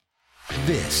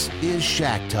This is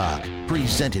Shack Talk,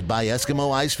 presented by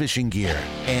Eskimo Ice Fishing Gear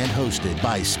and hosted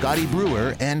by Scotty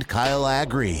Brewer and Kyle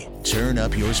Agri. Turn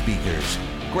up your speakers,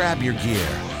 grab your gear,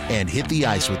 and hit the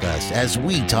ice with us as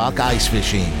we talk ice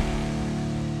fishing.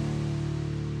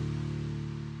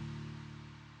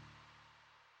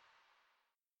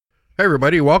 Hey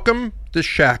everybody, welcome to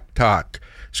Shack Talk.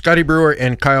 Scotty Brewer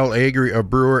and Kyle Agri of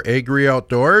Brewer Agri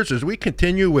Outdoors as we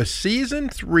continue with Season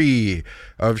 3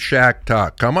 of Shack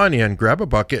Talk. Come on in, grab a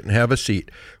bucket, and have a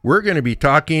seat. We're going to be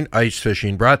talking ice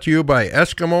fishing, brought to you by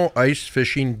Eskimo Ice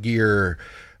Fishing Gear.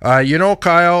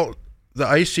 Kyle, the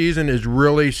ice season is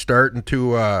really starting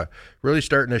to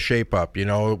shape up. You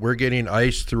know, we're getting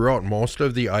ice throughout most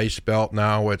of the ice belt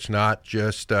now. It's not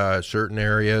just certain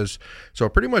areas. So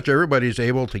pretty much everybody's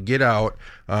able to get out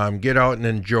and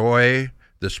enjoy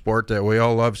the sport that we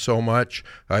all love so much.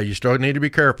 You still need to be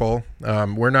careful.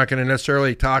 We're not going to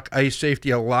necessarily talk ice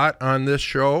safety a lot on this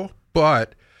show,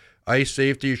 but ice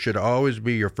safety should always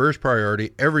be your first priority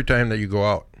every time that you go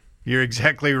out. You're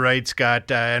exactly right,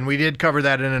 Scott. And we did cover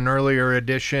that in an earlier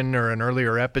edition or an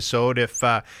earlier episode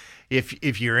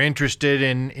if you're interested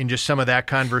in just some of that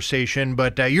conversation.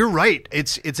 But you're right.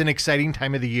 It's an exciting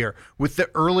time of the year. With the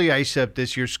early ice up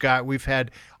this year, Scott, we've had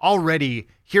already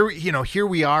here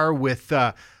we are with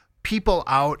people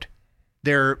out.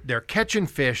 They're catching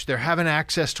fish. They're having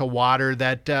access to water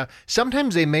that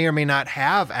sometimes they may or may not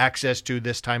have access to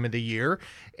this time of the year.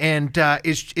 And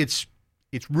it's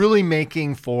really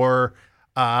making for,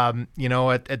 at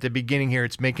the beginning here,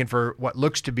 it's making for what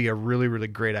looks to be a really, really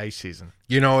great ice season.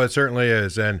 You know, it certainly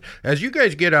is. And as you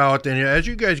guys get out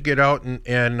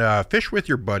and fish with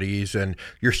your buddies and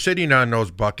you're sitting on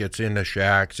those buckets in the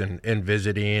shacks and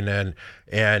visiting and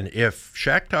if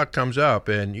Shack Talk comes up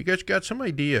and you guys got some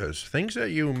ideas, things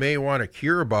that you may want to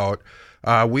hear about,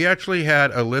 we actually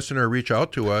had a listener reach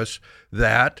out to us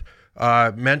that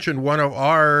mentioned one of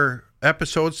our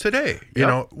episodes today,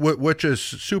 which is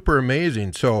super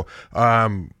amazing. So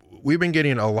we've been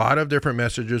getting a lot of different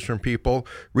messages from people.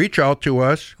 Reach out to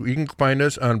us. You can find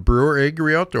us on Brewer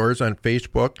Agri Outdoors on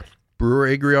Facebook,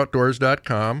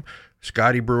 breweragrioutdoors.com.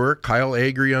 Scotty Brewer, Kyle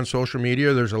Agri on social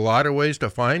media. There's a lot of ways to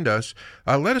find us.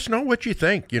 Let us know what you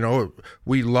think. You know,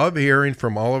 we love hearing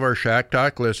from all of our Shack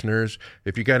Talk listeners.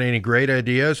 If you got any great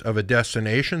ideas of a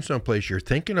destination, someplace you're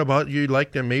thinking about, you'd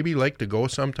like to go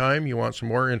sometime, you want some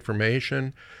more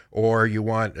information, or you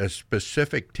want a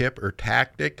specific tip or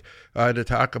tactic to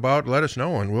talk about, let us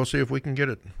know, and we'll see if we can get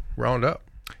it round up.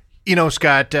 You know,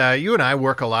 Scott, you and I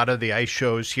work a lot of the ice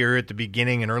shows here at the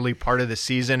beginning and early part of the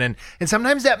season, and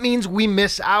sometimes that means we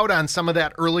miss out on some of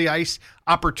that early ice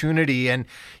opportunity, and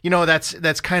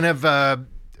that's kind of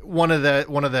one of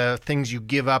the things you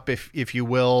give up, if you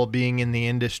will, being in the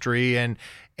industry,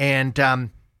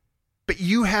 but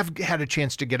you have had a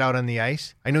chance to get out on the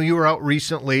ice. I know you were out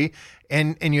recently,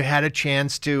 and you had a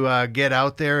chance to get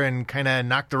out there and kind of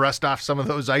knock the rust off some of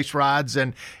those ice rods.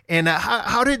 And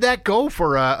how did that go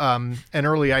for an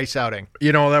early ice outing?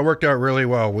 You know, that worked out really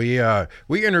well.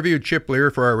 We interviewed Chip Lear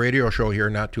for our radio show here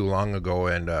not too long ago,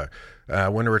 and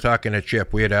when we were talking to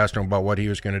Chip, we had asked him about what he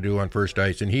was going to do on first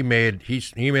ice, and he made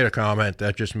a comment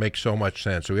that just makes so much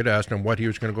sense. So we had asked him what he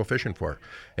was going to go fishing for,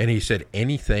 and he said,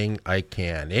 anything I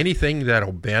can, anything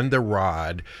that'll bend the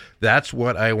rod, that's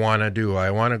what I want to do.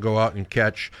 I want to go out and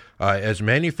catch as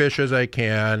many fish as I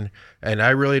can, and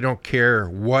I really don't care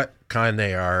what kind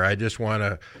they are. I just want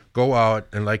to go out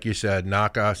and, like you said,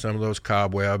 knock off some of those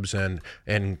cobwebs and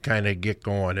kind of get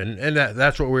going. And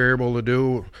that's what we were able to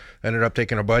do. Ended up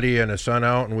taking a buddy and his son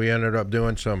out, and we ended up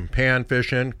doing some pan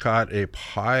fishing, caught a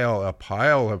pile of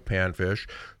panfish.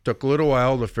 Took a little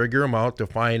while to figure them out, to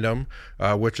find them,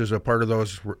 which is a part of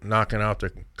those knocking out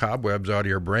the cobwebs out of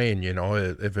your brain. You know,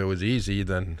 if it was easy,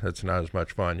 then it's not as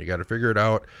much fun. You got to figure it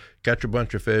out, catch a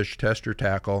bunch of fish, test your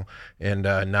tackle, and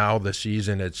now it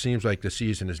seems like the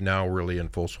season is now really in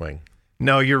full swing.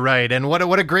 No, you're right. And what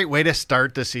a great way to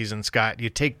start the season, Scott. You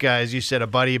take, as you said, a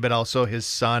buddy, but also his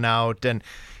son out. And,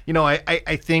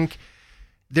 I think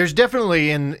there's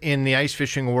definitely in the ice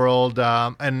fishing world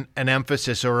an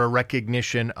emphasis or a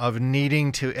recognition of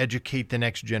needing to educate the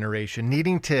next generation,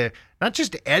 needing to not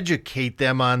just educate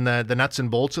them on the nuts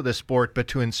and bolts of the sport, but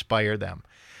to inspire them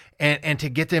and to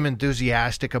get them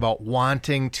enthusiastic about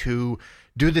wanting to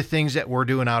do the things that we're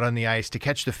doing out on the ice, to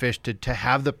catch the fish, to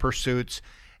have the pursuits.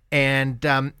 And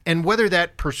whether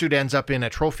that pursuit ends up in a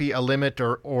trophy, a limit,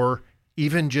 or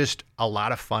even just a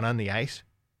lot of fun on the ice,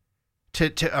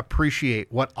 to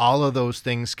appreciate what all of those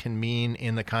things can mean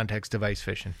in the context of ice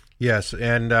fishing. Yes,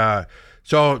 and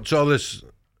so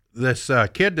this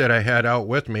kid that I had out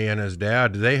with me and his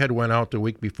dad, they had went out the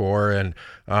week before, and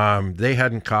they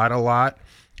hadn't caught a lot.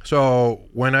 So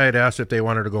when I had asked if they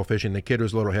wanted to go fishing, the kid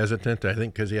was a little hesitant, I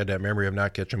think because he had that memory of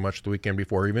not catching much the weekend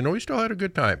before, even though he still had a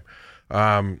good time.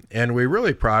 And we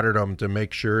really prodded him to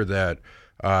make sure that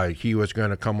he was going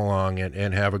to come along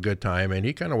and have a good time. And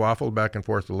he kind of waffled back and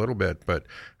forth a little bit. But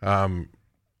on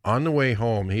the way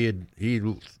home, he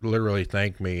literally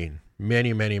thanked me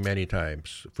many, many, many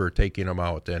times for taking them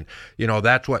out. And,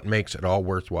 that's what makes it all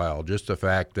worthwhile. Just the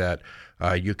fact that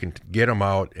you can get them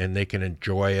out and they can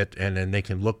enjoy it, and then they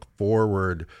can look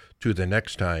forward to the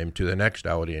next time, to the next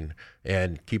outing,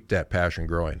 and keep that passion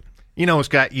growing.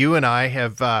 Scott, you and I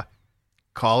have,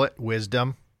 call it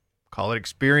wisdom, call it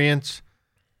experience,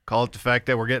 call it the fact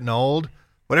that we're getting old,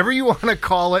 whatever you want to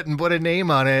call it and put a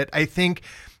name on it. I think,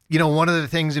 one of the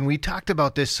things, and we talked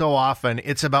about this so often,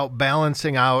 it's about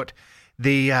balancing out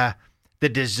the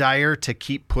desire to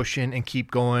keep pushing and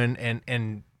keep going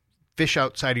and fish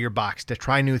outside of your box, to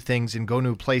try new things and go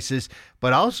new places,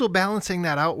 but also balancing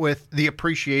that out with the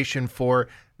appreciation for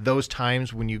those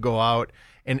times when you go out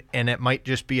and it might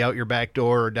just be out your back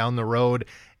door or down the road.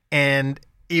 And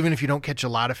even if you don't catch a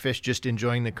lot of fish, just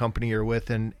enjoying the company you're with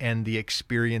and the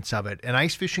experience of it. And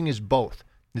ice fishing is both.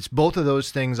 It's both of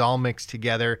those things all mixed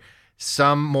together,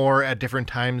 some more at different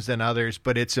times than others,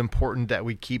 but it's important that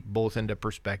we keep both into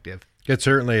perspective. It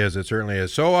certainly is. It certainly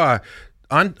is. So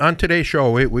on today's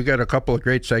show, we got a couple of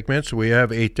great segments. We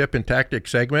have a tip and tactic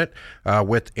segment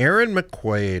with Aaron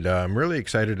McQuaid. I'm really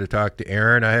excited to talk to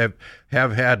Aaron. I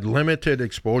have had limited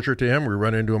exposure to him. We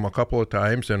run into him a couple of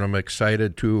times, and I'm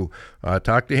excited to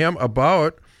talk to him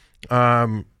about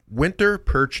winter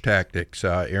perch tactics.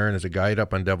 Aaron is a guide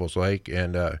up on Devil's Lake,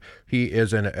 and he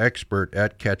is an expert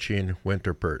at catching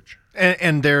winter perch.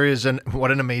 And there is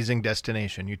what an amazing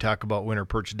destination. You talk about winter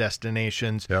perch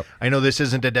destinations. Yep. I know this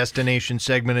isn't a destination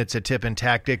segment, it's a tip and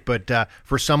tactic, but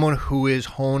for someone who has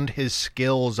honed his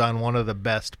skills on one of the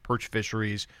best perch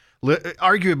fisheries,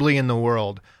 arguably in the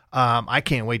world, I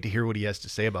can't wait to hear what he has to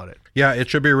say about it. Yeah, it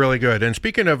should be really good. And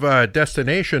speaking of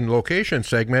destination location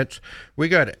segments, we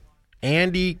got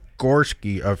Andy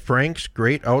Gorski of Frank's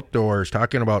Great Outdoors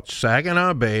talking about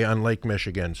Saginaw Bay on Lake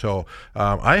Michigan. So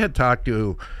I had talked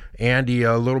to Andy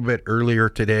a little bit earlier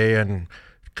today and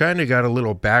kind of got a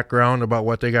little background about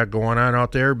what they got going on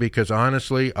out there, because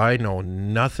honestly, I know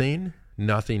nothing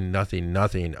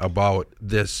about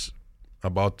this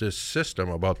system,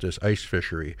 about this ice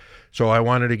fishery. So I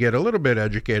wanted to get a little bit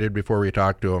educated before we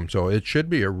talk to him. So it should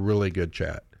be a really good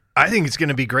chat. I think it's going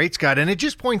to be great, Scott. And it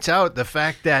just points out the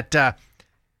fact that,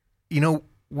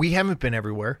 we haven't been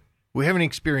everywhere. We haven't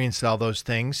experienced all those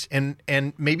things. And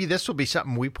maybe this will be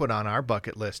something we put on our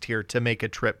bucket list here to make a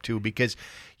trip to, because,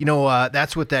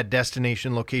 that's what that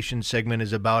destination location segment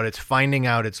is about. It's finding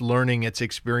out, it's learning, it's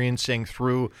experiencing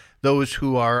through those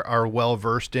who are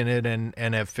well-versed in it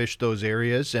and have fished those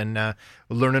areas, and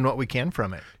learning what we can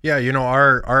from it. Yeah,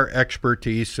 our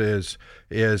expertise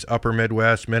is upper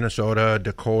Midwest, Minnesota,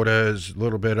 Dakotas, a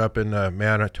little bit up in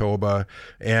Manitoba.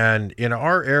 And in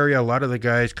our area, a lot of the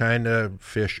guys kind of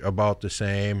fish about the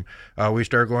same. We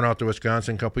started going out to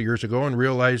Wisconsin a couple of years ago and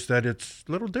realized that it's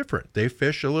a little different. They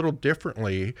fish a little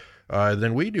differently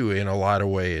than we do in a lot of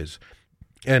ways.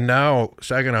 And now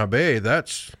Saginaw Bay,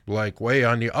 that's like way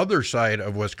on the other side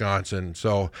of Wisconsin.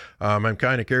 So I'm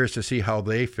kind of curious to see how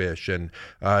they fish. And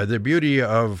the beauty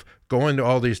of going to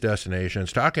all these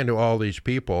destinations, talking to all these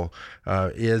people,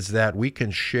 is that we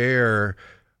can share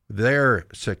their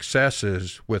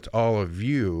successes with all of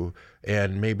you.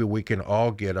 And maybe we can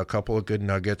all get a couple of good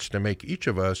nuggets to make each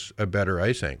of us a better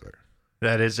ice angler.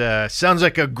 That is sounds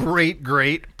like a great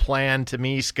plan to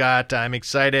me, Scott. I'm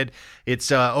excited.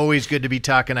 It's always good to be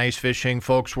talking ice fishing.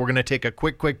 Folks, we're going to take a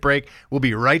quick break. We'll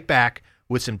be right back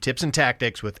with some tips and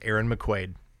tactics with Aaron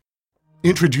McQuaid.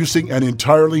 Introducing an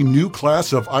entirely new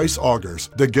class of ice augers,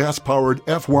 the gas-powered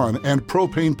F1 and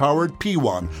propane-powered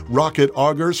P1 rocket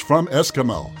augers from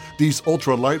Eskimo. These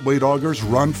ultra-lightweight augers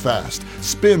run fast,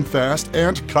 spin fast,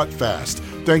 and cut fast,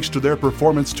 thanks to their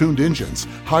performance-tuned engines,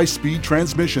 high-speed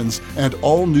transmissions, and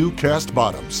all-new cast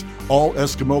bottoms. All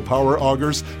Eskimo Power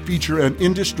augers feature an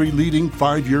industry-leading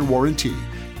 5-year warranty.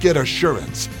 Get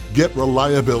assurance. Get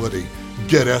reliability.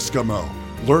 Get Eskimo.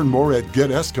 Learn more at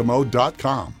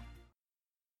geteskimo.com.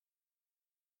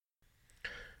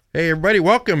 Hey everybody,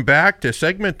 welcome back to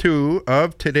segment 2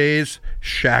 of today's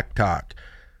Shack Talk.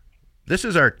 This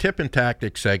is our tip and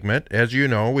tactic segment. As you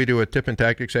know, we do a tip and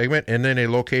tactic segment and then a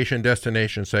location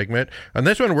destination segment. On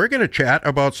this one, we're going to chat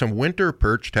about some winter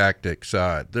perch tactics.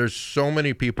 There's so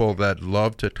many people that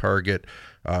love to target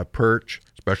perch,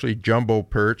 especially jumbo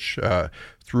perch,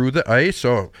 through the ice.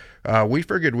 So we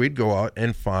figured we'd go out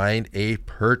and find a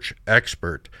perch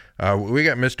expert. We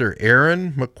got Mr.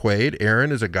 Aaron McQuaid.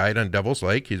 Aaron is a guide on Devil's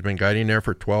Lake. He's been guiding there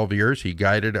for 12 years. He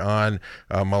guided on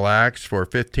Mille Lacs for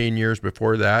 15 years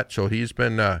before that. So he's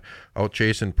been out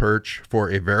chasing perch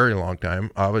for a very long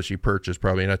time. Obviously, perch is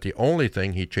probably not the only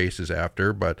thing he chases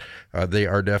after, but they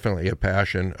are definitely a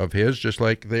passion of his, just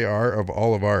like they are of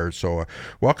all of ours. So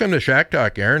welcome to Shack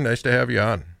Talk, Aaron. Nice to have you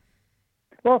on.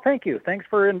 Well, thank you. Thanks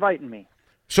for inviting me.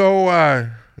 So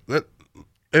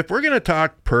if we're going to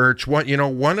talk perch,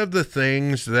 one of the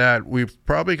things that we've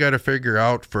probably got to figure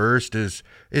out first is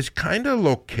kind of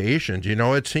locations.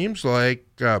 It seems like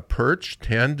perch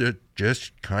tend to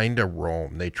just kind of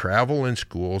roam. They travel in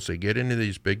schools, they get into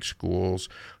these big schools,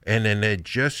 and then they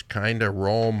just kind of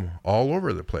roam all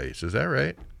over the place. Is that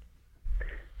right?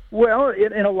 Well,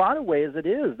 in a lot of ways it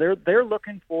is. They're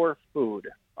looking for food.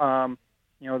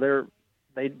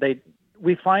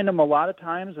 We find them a lot of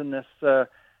times in this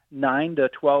 9 to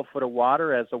 12 foot of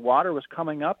water as the water was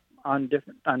coming up on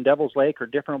Devil's Lake or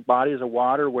different bodies of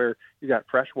water where you got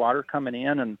fresh water coming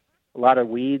in and a lot of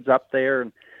weeds up there,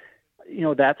 and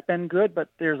that's been good. But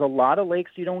there's a lot of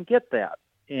lakes you don't get that,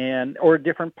 or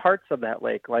different parts of that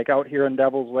lake. Like out here in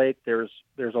Devil's Lake, there's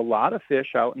a lot of fish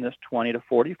out in this 20 to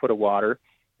 40 foot of water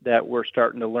that we're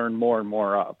starting to learn more and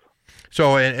more of.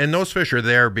 So, and those fish are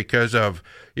there because of,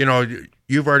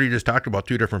 you've already just talked about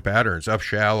two different patterns: up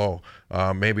shallow,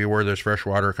 maybe where there's fresh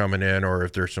water coming in, or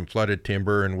if there's some flooded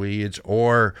timber and weeds,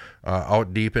 or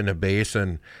out deep in the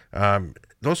basin.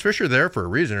 Those fish are there for a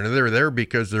reason, and they're there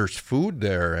because there's food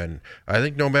there. And I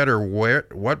think no matter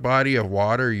what body of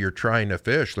water you're trying to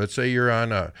fish, let's say you're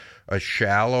on a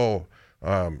shallow,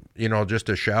 just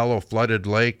a shallow flooded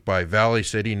lake by Valley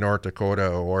City, North Dakota,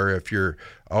 or if you're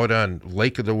out on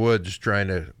Lake of the Woods trying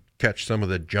to catch some of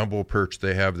the jumbo perch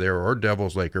they have there, or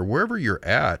Devil's Lake, or wherever you're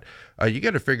at, you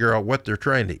got to figure out what they're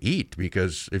trying to eat,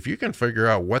 because if you can figure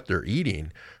out what they're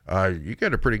eating, you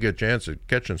got a pretty good chance of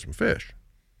catching some fish.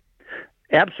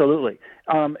 Absolutely.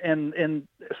 And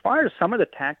as far as some of the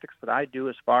tactics that I do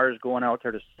as far as going out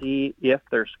there to see if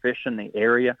there's fish in the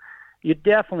area, you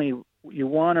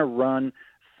want to run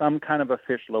some kind of a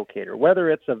fish locator, whether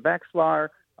it's a Vexilar,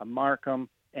 a Markham,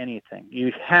 anything.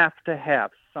 You have to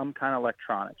have some kind of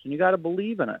electronics, and you got to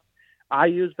believe in it. I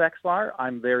use Vexilar.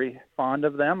 I'm very fond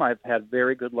of them. I've had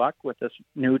very good luck with this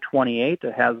new 28.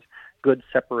 It has good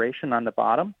separation on the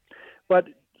bottom. But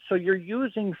so you're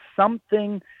using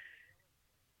something.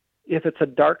 If it's a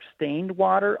dark stained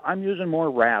water, I'm using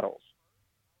more rattles.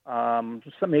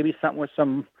 Maybe something with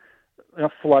some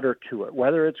flutter to it.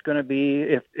 Whether it's going to be,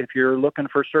 if you're looking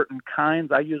for certain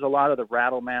kinds, I use a lot of the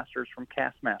Rattle Masters from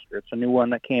Castmaster. It's a new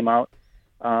one that came out.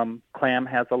 Clam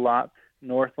has a lot.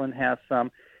 Northland has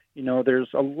some. There's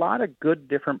a lot of good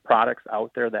different products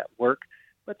out there that work,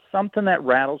 but something that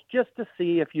rattles just to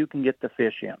see if you can get the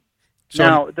fish in.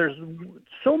 Now, there's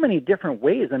so many different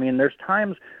ways. I mean, there's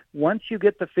times once you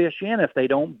get the fish in, if they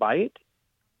don't bite,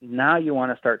 now you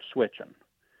want to start switching.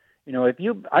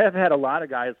 I have had a lot of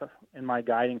guys in my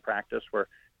guiding practice where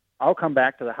I'll come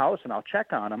back to the house and I'll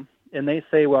check on them, and they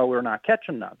say, well, we're not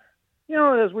catching none.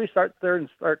 As we start there and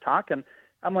start talking,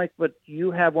 I'm like, but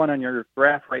you have one on your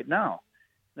graph right now.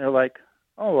 And they're like,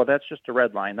 oh, well, that's just a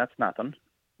red line. That's nothing.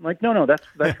 I'm like, no,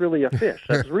 that's really a fish.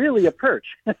 That's really a perch.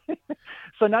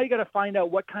 So now you got to find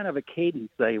out what kind of a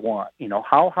cadence they want.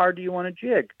 How hard do you want to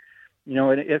jig?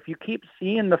 And if you keep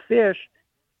seeing the fish,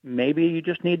 maybe you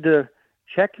just need to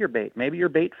check your bait. Maybe your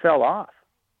bait fell off.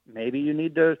 Maybe you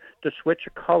need to switch a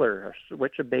color or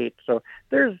switch a bait. So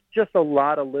there's just a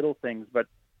lot of little things, but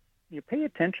you pay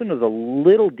attention to the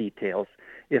little details.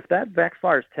 If that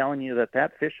Vexilar is telling you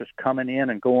that fish is coming in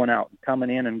and going out, coming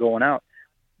in and going out,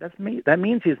 that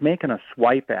means he's making a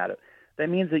swipe at it. That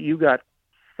means that you got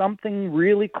something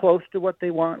really close to what they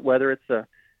want, whether it's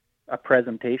a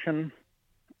presentation.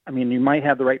 I mean, you might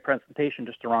have the right presentation,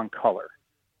 just the wrong color.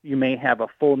 You may have a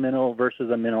full minnow versus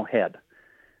a minnow head.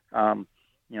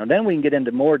 Then we can get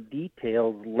into more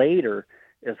details later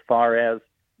as far as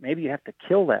maybe you have to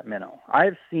kill that minnow.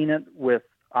 I've seen it with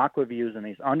AquaViews and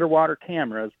these underwater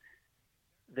cameras.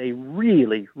 They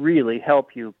really, really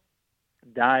help you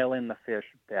dial in the fish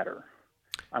better.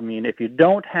 I mean, if you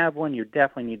don't have one, you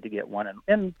definitely need to get one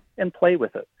and play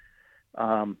with it.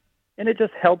 And it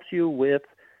just helps you with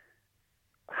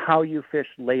how you fish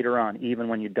later on, even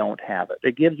when you don't have it.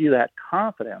 It gives you that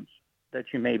confidence that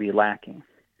you may be lacking.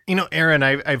 Aaron,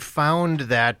 I've found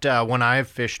that when I've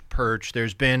fished perch,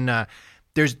 there's been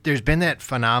that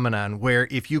phenomenon where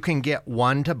if you can get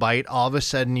one to bite, all of a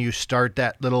sudden you start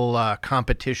that little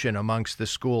competition amongst the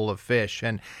school of fish.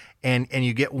 And and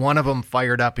you get one of them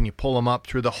fired up and you pull them up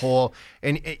through the hole,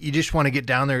 and you just want to get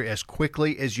down there as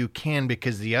quickly as you can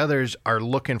because the others are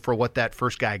looking for what that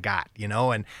first guy got,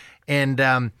 and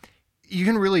you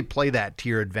can really play that to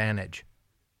your advantage.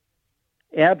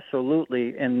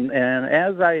 Absolutely, and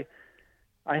as I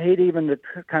hate even to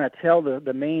kind of tell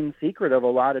the main secret of a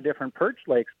lot of different perch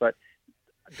lakes, but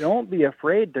don't be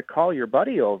afraid to call your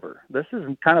buddy over. This is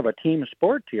kind of a team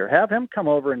sport here. Have him come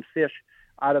over and fish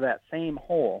out of that same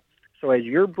hole. So as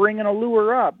you're bringing a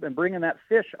lure up and bringing that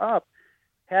fish up,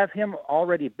 have him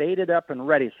already baited up and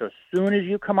ready. So as soon as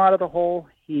you come out of the hole,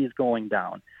 he's going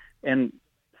down. And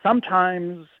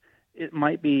sometimes it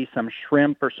might be some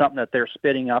shrimp or something that they're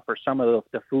spitting up or some of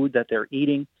the food that they're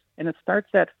eating, and it starts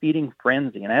that feeding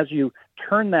frenzy. And as you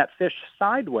turn that fish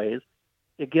sideways,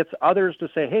 it gets others to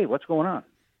say, hey, what's going on?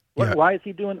 Yeah. Why is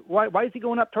he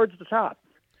going up towards the top?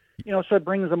 So it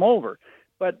brings them over.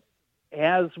 But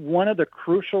as one of the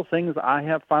crucial things I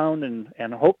have found,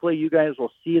 and hopefully you guys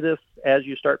will see this as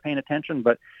you start paying attention,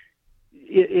 but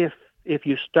if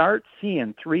you start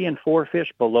seeing 3 and 4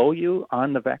 fish below you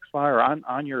on the Vexlar or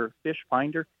on your fish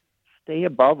finder, stay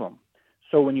above them.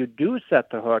 So when you do set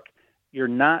the hook, you're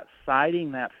not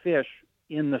siding that fish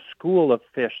in the school of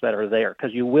fish that are there,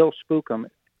 because you will spook them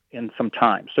in some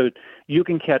time. So you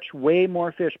can catch way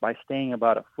more fish by staying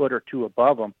about a foot or two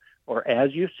above them, or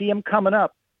as you see them coming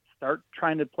up, start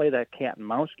trying to play that cat and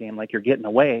mouse game like you're getting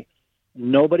away.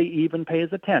 Nobody even pays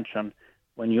attention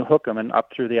when you hook them and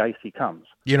up through the ice he comes.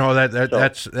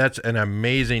 That's an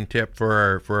amazing tip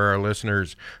for our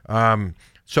listeners.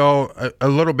 So a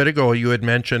little bit ago, you had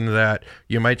mentioned that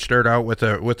you might start out with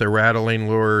a rattling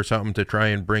lure or something to try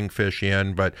and bring fish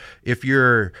in. But if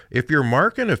you're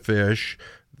marking a fish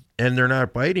and they're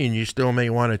not biting, you still may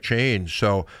want to change.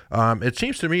 So it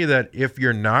seems to me that if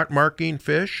you're not marking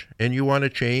fish and you want to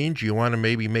change, you want to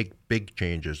maybe make big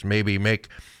changes. Maybe make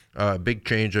a big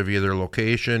change of either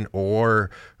location or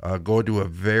go to a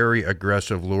very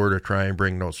aggressive lure to try and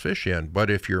bring those fish in. But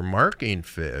if you're marking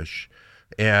fish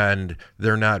and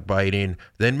they're not biting,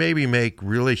 then maybe make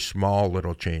really small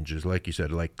little changes, like you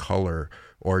said, like color,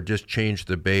 or just change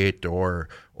the bait, or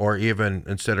even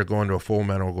instead of going to a full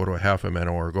minnow, go to a half a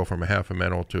minnow, or go from a half a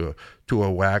minnow to a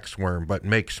wax worm, but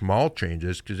make small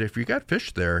changes. Because if you got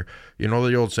fish there,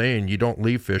 the old saying, you don't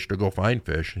leave fish to go find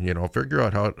fish. Figure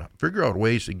out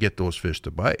ways to get those fish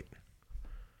to bite.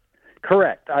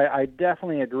 Correct. I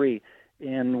definitely agree.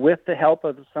 And with the help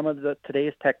of some of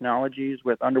today's technologies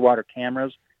with underwater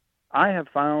cameras, I have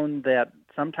found that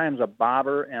sometimes a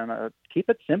bobber and keep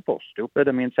it simple, stupid.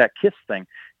 I mean, it's that KISS thing.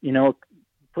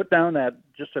 Put down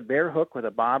just a bare hook with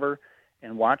a bobber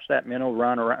and watch that minnow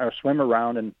run or swim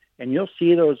around, and you'll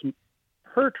see those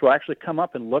perch will actually come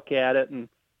up and look at it, and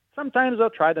sometimes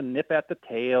they'll try to nip at the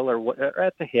tail or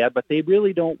at the head, but they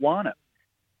really don't want it.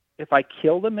 If I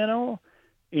kill the minnow,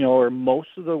 or most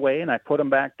of the way, and I put them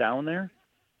back down there,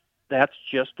 that's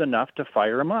just enough to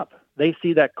fire them up. They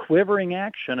see that quivering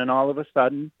action, and all of a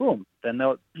sudden, boom, then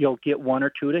you'll get 1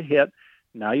 or 2 to hit.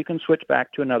 Now you can switch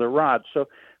back to another rod. So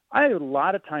I a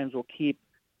lot of times will keep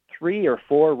 3 or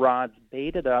 4 rods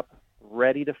baited up,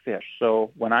 ready to fish.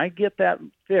 So when I get that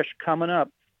fish coming up,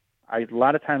 I a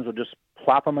lot of times will just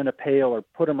plop them in a pail or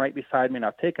put them right beside me, and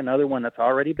I'll take another one that's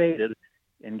already baited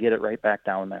and get it right back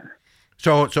down there.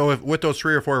 So if with those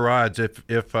 3 or 4 rods, if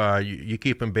you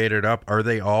keep them baited up, are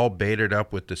they all baited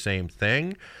up with the same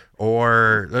thing?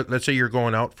 Or let's say you're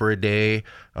going out for a day,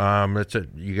 let's say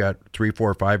you got 3,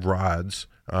 4, 5 rods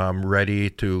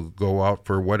ready to go out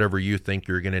for whatever you think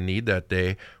you're going to need that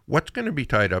day. What's going to be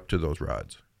tied up to those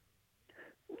rods?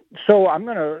 So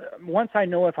once I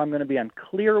know if I'm going to be on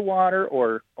clear water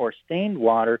or stained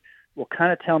water, will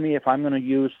kind of tell me if I'm going to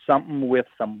use something with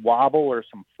some wobble or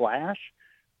some flash,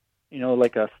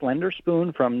 like a slender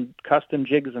spoon from Custom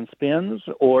Jigs and Spins,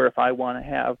 or if I want to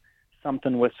have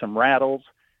something with some rattles.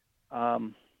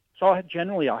 So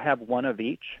I'll have one of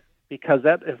each, because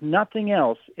that, if nothing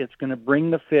else, it's going to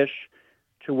bring the fish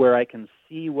to where I can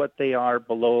see what they are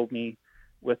below me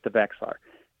with the Vexlar.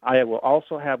 I will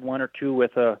also have 1 or 2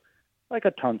 with a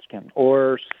tungsten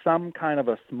or some kind of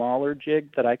a smaller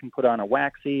jig that I can put on a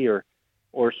waxy or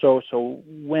so. So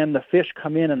when the fish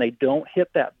come in and they don't hit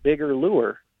that bigger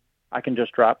lure, I can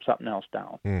just drop something else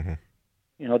down.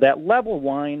 Mm-hmm. That level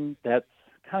wind, that's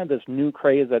kind of this new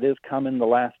craze that is coming the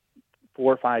last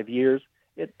 4 or 5 years.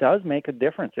 It does make a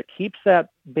difference. It keeps that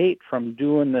bait from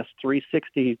doing this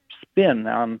 360 spin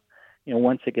on,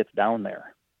 once it gets down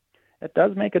there. It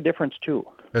does make a difference too.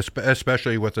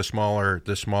 Especially with the smaller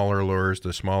lures,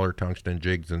 the smaller tungsten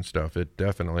jigs and stuff. It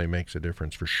definitely makes a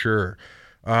difference for sure.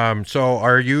 So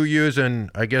are you using,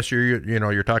 I guess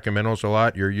you're talking minnows a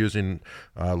lot. You're using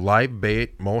live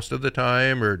bait most of the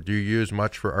time, or do you use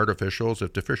much for artificials?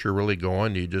 If the fish are really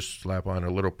going, do you just slap on a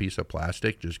little piece of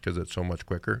plastic just because it's so much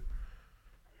quicker?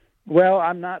 Well,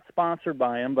 I'm not sponsored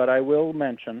by them, but I will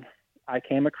mention I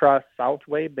came across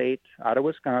Southway Bait out of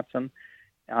Wisconsin,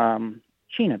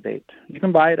 Chena bait. You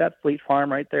can buy it at Fleet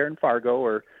Farm right there in Fargo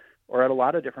or at a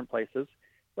lot of different places.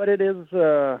 But it is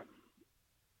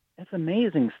it's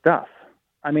amazing stuff.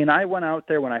 I mean, I went out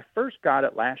there when I first got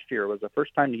it last year. It was the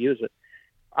first time to use it.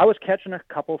 I was catching a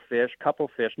couple fish,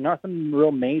 nothing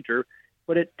real major,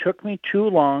 but it took me too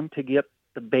long to get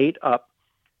the bait up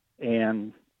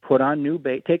and put on new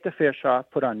bait, take the fish off,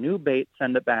 put on new bait,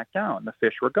 send it back down. The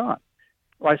fish were gone.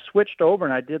 Well, I switched over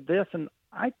and I did this, and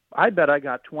I bet I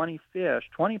got 20 fish,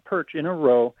 20 perch in a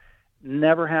row,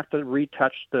 never have to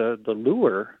retouch the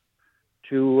lure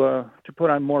to put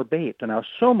on more bait. And I was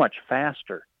so much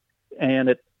faster. And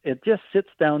it just sits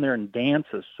down there and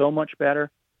dances so much better.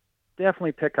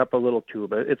 Definitely pick up a little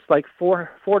tube. It's like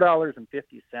 $4.50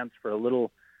 for a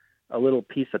little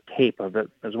piece of tape of it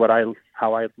is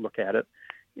how I look at it.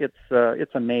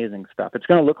 It's amazing stuff. It's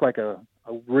going to look like a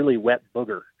really wet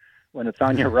booger when it's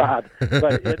on your rod,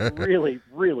 but it really,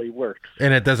 really works.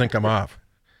 And it doesn't come off.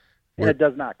 And it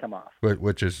does not come off.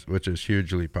 Which is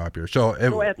hugely popular. So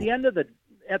at the end of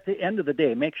the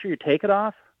day, make sure you take it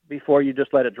off before you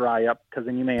just let it dry up, because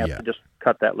then you may have to just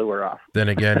cut that lure off. Then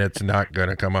again, it's not going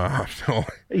to come off. So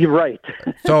you're right.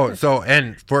 so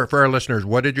and for our listeners,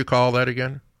 what did you call that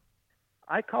again?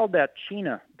 I called that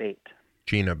Chena bait.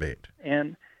 Chena bait.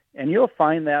 And you'll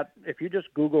find that if you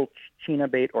just Google Chena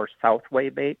bait or Southway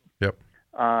bait. Yep.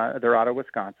 They're out of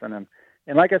Wisconsin,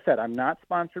 and like I said, I'm not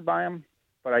sponsored by them,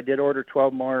 but I did order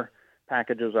 12 more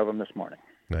packages of them this morning.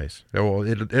 Nice. Well,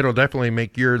 it'll definitely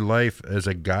make your life as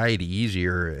a guide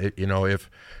easier. If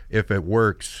it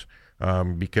works,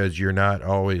 because you're not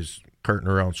always carting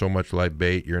around so much live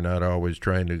bait. You're not always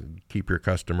trying to keep your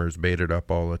customers baited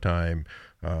up all the time.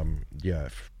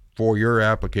 For your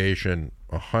application,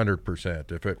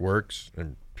 100%. If it works,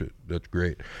 and that's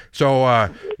great. So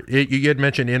you had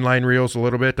mentioned inline reels a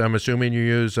little bit. I'm assuming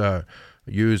you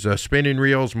use spinning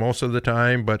reels most of the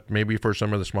time, but maybe for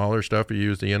some of the smaller stuff, you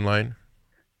use the inline.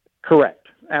 Correct.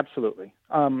 Absolutely.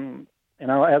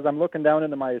 As I'm looking down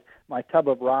into my tub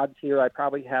of rods here, I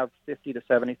probably have 50 to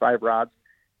 75 rods,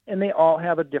 and they all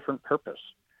have a different purpose.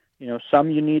 Some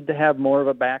you need to have more of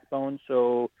a backbone,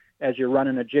 so as you're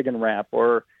running a jig and wrap,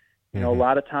 or a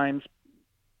lot of times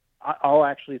I'll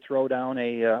actually throw down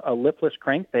a lipless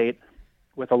crankbait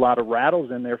with a lot of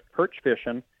rattles in there, perch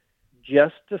fishing,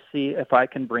 just to see if I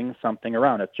can bring something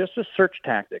around. It's just a search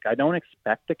tactic. I don't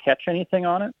expect to catch anything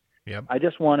on it. Yep. I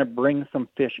just want to bring some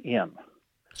fish in.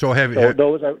 So have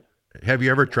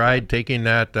you ever tried taking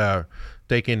that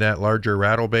larger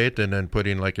rattle bait and then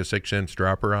putting like a 6-inch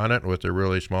dropper on it with a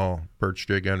really small perch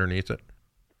jig underneath it?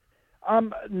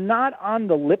 Not on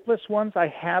the lipless ones, I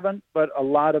haven't, but a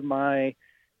lot of my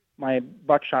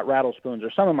buckshot rattle spoons,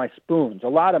 or some of my spoons, a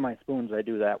lot of my spoons I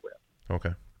do that with.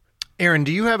 Okay. Aaron,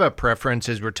 do you have a preference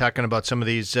as we're talking about some of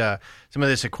this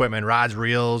equipment, rods,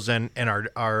 reels, and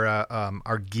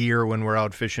our gear when we're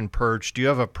out fishing perch? Do you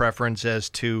have a preference as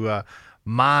to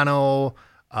mono,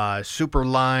 super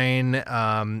line,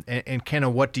 and kind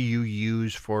of what do you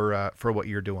use for what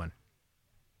you're doing?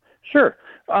 Sure.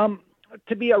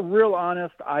 To be real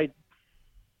honest, I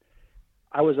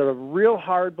was a real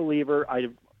hard believer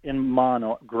in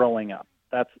mono growing up.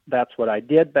 That's what I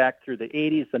did back through the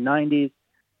 80s, the 90s.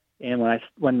 And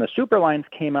when the super lines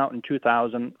came out in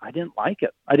 2000, I didn't like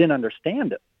it. I didn't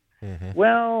understand it. Mm-hmm.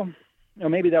 Well,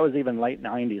 maybe that was even late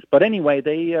 90s. But anyway,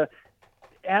 they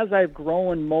as I've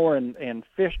grown more and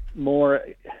fished more,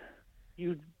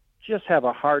 you just have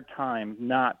a hard time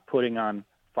not putting on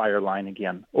Fireline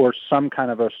again, or some kind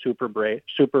of a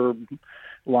super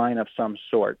line of some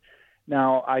sort.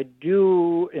 Now, I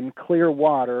do in clear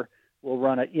water will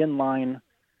run an inline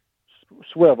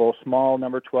swivel, small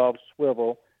number 12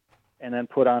 swivel, and then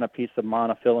put on a piece of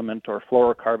monofilament or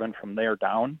fluorocarbon from there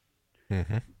down.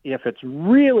 Mm-hmm. If it's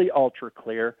really ultra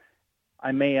clear,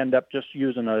 I may end up just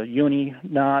using a uni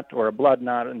knot or a blood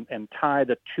knot and tie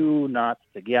the two knots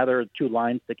together, two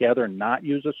lines together, and not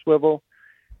use a swivel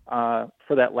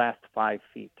for that last 5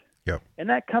 feet. Yep. And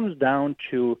that comes down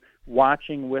to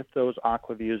watching with those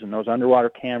AquaViews and those underwater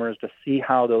cameras to see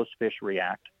how those fish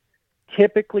react.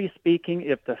 Typically speaking,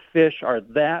 if the fish are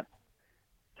that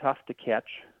tough to catch,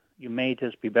 you may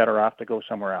just be better off to go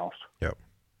somewhere else. Yep.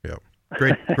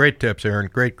 Great tips, Aaron.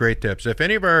 Great tips. If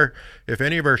any of our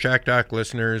Shack Talk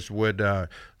listeners would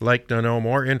like to know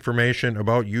more information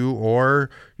about you or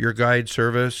your guide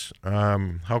service,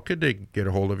 how could they get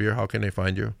a hold of you? How can they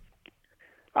find you?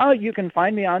 You can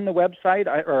find me on the website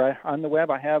or on the web.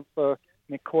 I have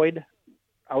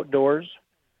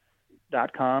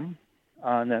McQuoid.outdoors.com.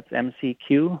 That's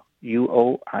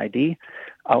MCQUOID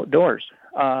Outdoors.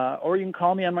 Or you can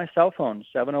call me on my cell phone,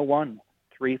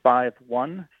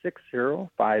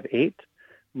 701-351-6058.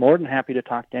 More than happy to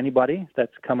talk to anybody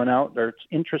that's coming out that's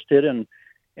interested in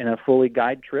a fully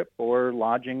guide trip or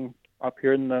lodging up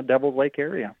here in the Devil's Lake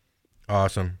area.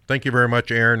 Awesome. Thank you very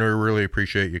much, Aaron. We really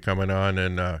appreciate you coming on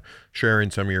and sharing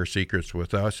some of your secrets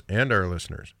with us and our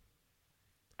listeners.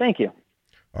 Thank you.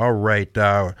 All right.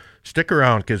 Stick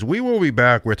around because we will be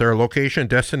back with our location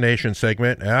destination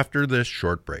segment after this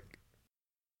short break.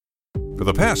 For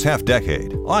the past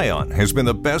half-decade, Ion has been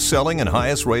the best-selling and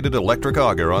highest-rated electric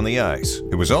auger on the ice.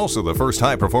 It was also the first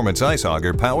high-performance ice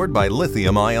auger powered by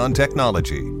lithium-ion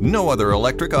technology. No other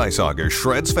electric ice auger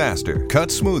shreds faster,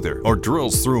 cuts smoother, or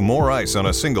drills through more ice on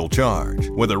a single charge.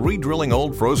 Whether re-drilling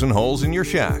old frozen holes in your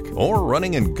shack or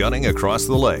running and gunning across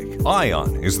the lake,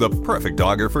 Ion is the perfect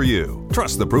auger for you.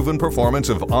 Trust the proven performance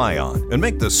of Ion and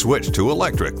make the switch to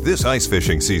electric this ice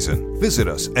fishing season. Visit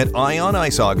us at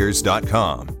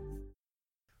ioniceaugers.com.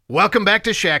 Welcome back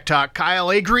to Shack Talk.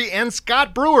 Kyle Agri and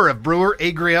Scott Brewer of Brewer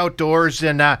Agri Outdoors.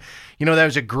 And, that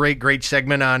was a great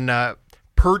segment on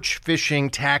perch fishing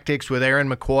tactics with Aaron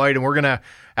McQuoid. And we're going to,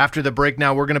 after the break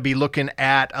now, we're going to be looking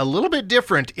at a little bit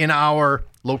different in our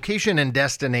location and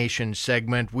destination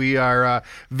segment. We are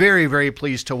very, very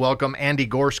pleased to welcome Andy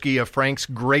Gorski of Frank's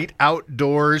Great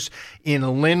Outdoors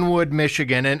in Linwood,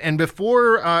 Michigan. And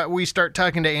before we start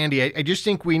talking to Andy, I just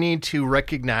think we need to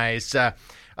recognize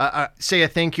say a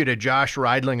thank you to Josh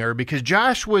Reidlinger, because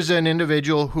Josh was an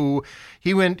individual who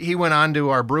he went on to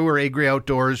our Brewer Agri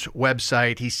Outdoors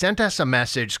website. He sent us a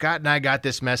message. Scott and I got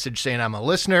this message saying, I'm a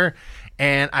listener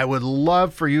and I would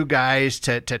love for you guys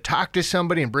to talk to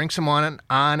somebody and bring someone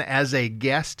on as a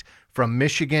guest from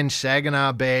Michigan,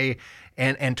 Saginaw Bay,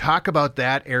 and talk about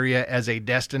that area as a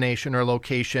destination or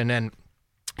location. And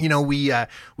we had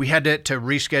to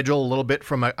reschedule a little bit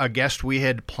from a guest we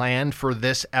had planned for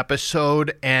this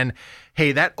episode. And,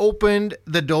 hey, that opened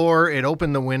the door. It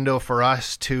opened the window for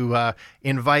us to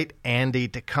invite Andy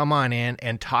to come on in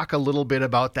and talk a little bit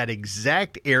about that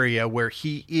exact area where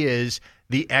he is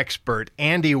the expert.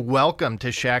 Andy, welcome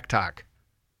to Shack Talk.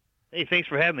 Hey, thanks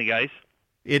for having me, guys.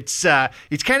 It's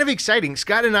kind of exciting.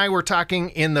 Scott and I were talking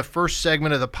in the first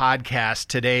segment of the podcast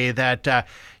today that,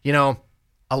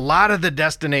 a lot of the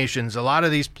destinations, a lot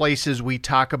of these places we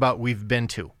talk about, we've been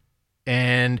to.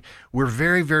 And we're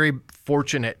very, very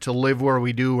fortunate to live where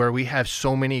we do, where we have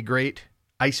so many great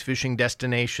ice fishing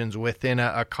destinations within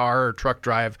a car or truck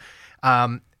drive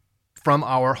from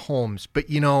our homes. But,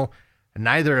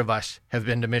 neither of us have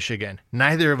been to Michigan.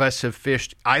 Neither of us have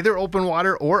fished either open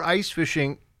water or ice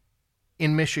fishing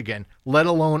in Michigan, let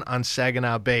alone on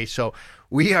Saginaw Bay. So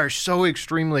we are so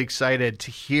extremely excited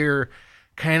to hear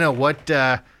kind of what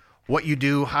you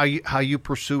do, how you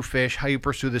pursue fish, how you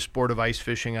pursue the sport of ice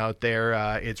fishing out there.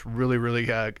 It's really, really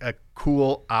a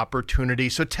cool opportunity.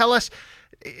 So tell us,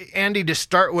 Andy, to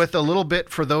start with a little bit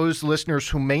for those listeners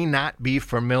who may not be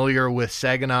familiar with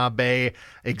Saginaw Bay,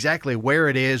 exactly where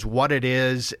it is, what it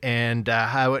is, and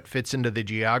how it fits into the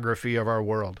geography of our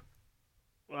world.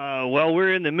 Well,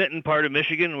 we're in the mitten part of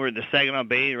Michigan. We're in the Saginaw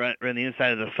Bay, right on the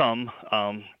inside of the thumb.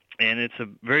 And it's a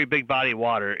very big body of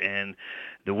water, and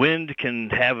the wind can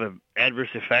have an adverse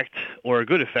effect or a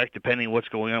good effect depending on what's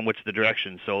going on, what's the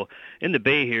direction. So in the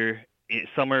bay here,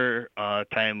 summer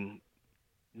time,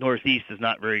 northeast is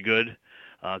not very good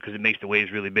because it makes the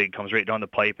waves really big, comes right down the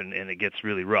pipe, and it gets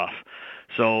really rough.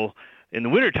 So in the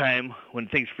wintertime, when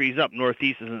things freeze up,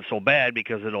 northeast isn't so bad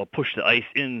because it'll push the ice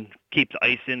in, keep the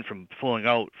ice in from flowing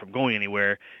out, from going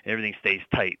anywhere, and everything stays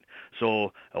tight.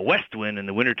 So a west wind in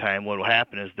the wintertime, what will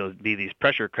happen is there'll be these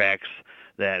pressure cracks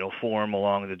that will form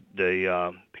along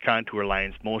the contour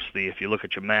lines. Mostly, if you look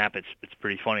at your map, it's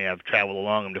pretty funny. I've traveled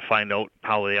along them to find out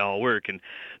how they all work. And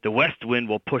the west wind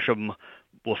will push them,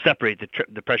 will separate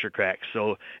the pressure cracks.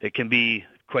 So it can be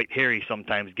quite hairy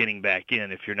sometimes getting back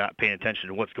in if you're not paying attention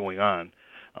to what's going on.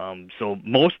 So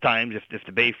most times, if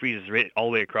the bay freezes right all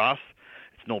the way across,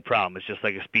 it's no problem. It's just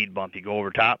like a speed bump. You go over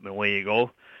top and away you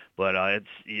go. But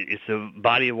it's a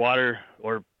body of water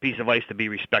or piece of ice to be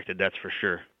respected, that's for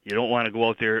sure. You don't want to go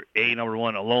out there, number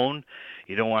one, alone.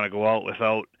 You don't want to go out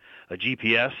without a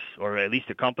GPS or at least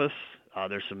a compass.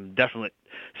 There's some definite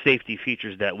safety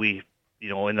features that we,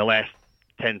 in the last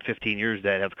 10, 15 years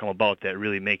that have come about that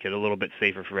really make it a little bit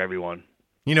safer for everyone.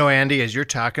 You know, Andy, as you're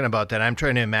talking about that, I'm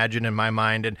trying to imagine in my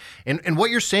mind, and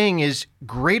what you're saying is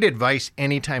great advice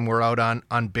anytime we're out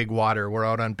on big water, we're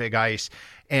out on big ice.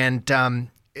 And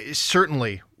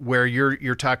certainly where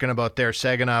you're talking about there,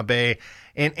 Saginaw Bay.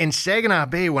 And Saginaw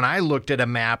Bay, when I looked at a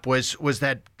map, was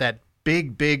that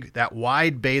big, that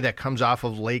wide bay that comes off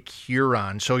of Lake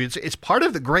Huron. So it's part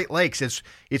of the Great Lakes.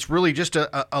 It's really just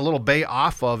a little bay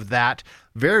off of that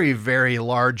very, very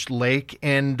large lake.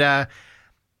 And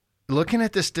looking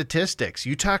at the statistics,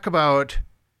 you talk about,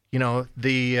 you know,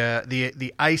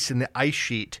 the ice and the ice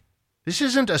sheet. This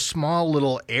isn't a small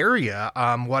little area.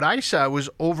 What I saw was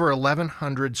over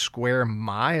 1,100 square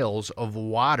miles of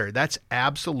water. That's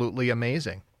absolutely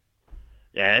amazing.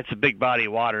 Yeah, it's a big body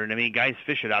of water, and I mean, guys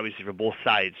fish it obviously from both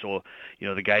sides. So, you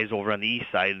know, the guys over on the east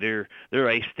side, their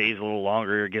ice stays a little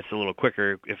longer, gets a little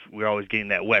quicker if we're always getting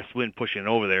that west wind pushing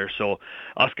over there. So,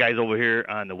 us guys over here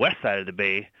on the west side of the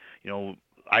bay, you know,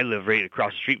 I live right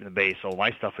across the street from the bay, so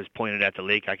my stuff is pointed at the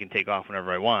lake. I can take off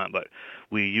whenever I want, but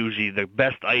the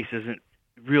best ice isn't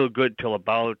real good till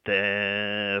about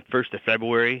the 1st of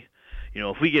February. You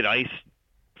know, if we get ice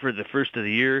for the first of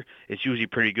the year, it's usually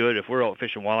pretty good. If we're out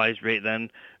fishing walleyes right then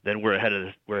we're ahead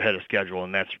of schedule,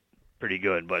 and that's pretty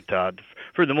good. But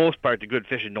for the most part, the good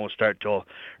fishing don't start till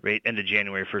right end of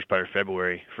January, first part of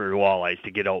February for the walleyes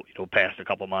to get out, you know, past a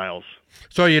couple miles.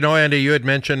 So, you know, Andy, you had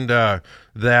mentioned that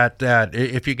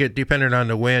if you get dependent on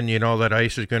the wind, you know, that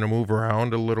ice is going to move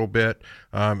around a little bit,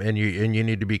 and you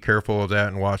need to be careful of that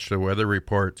and watch the weather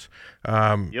reports.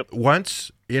 Yep.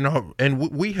 Once, you know,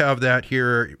 and we have that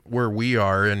here where we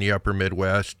are in the upper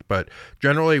Midwest, but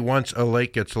generally once a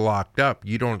lake gets locked up,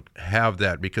 you don't have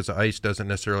that because the ice doesn't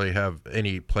necessarily have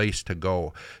any place to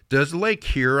go. Does Lake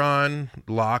Huron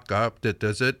lock up?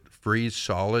 Does it freeze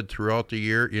solid throughout the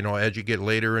year, you know, as you get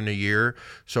later in the year,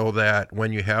 so that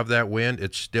when you have that wind,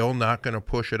 it's still not going to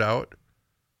push it out?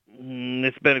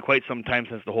 It's been quite some time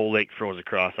since the whole lake froze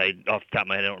across. Off the top of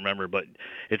my head, I don't remember, but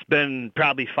it's been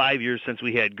probably 5 years since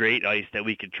we had great ice that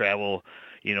we could travel,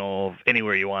 you know,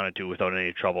 anywhere you wanted to without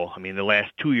any trouble. I mean, the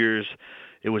last 2 years,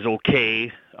 it was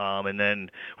okay, and then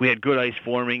we had good ice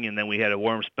forming, and then we had a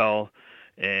warm spell,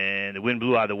 and the wind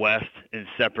blew out of the west and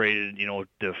separated, you know,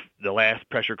 the last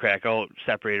pressure crack out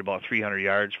separated about 300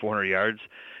 yards, 400 yards,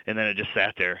 and then it just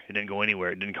sat there. It didn't go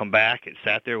anywhere. It didn't come back. It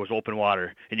sat there. It was open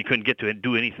water, and you couldn't get to it and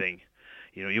do anything.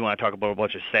 You know, you want to talk about a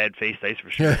bunch of sad-faced ice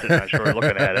fishers sitting on shore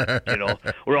looking at it. You know,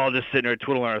 we're all just sitting there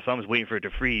twiddling our thumbs waiting for it to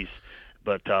freeze.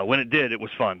 But when it did, it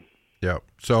was fun. Yeah.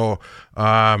 So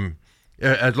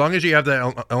as long as you have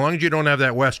that, as long as you don't have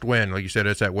that west wind, like you said,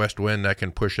 it's that west wind that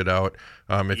can push it out.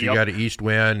 If you got an east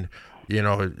wind, you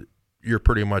know, you're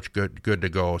pretty much good to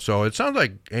go. So it sounds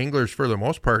like anglers, for the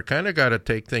most part, kind of got to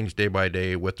take things day by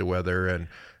day with the weather,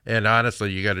 and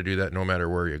honestly, you got to do that no matter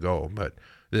where you go. But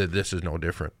this is no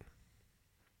different.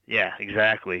 Yeah,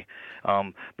 exactly.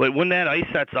 But when that ice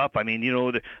sets up, I mean, you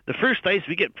know, the first ice,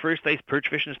 we get first ice perch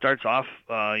fishing starts off,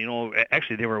 you know,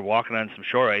 actually they were walking on some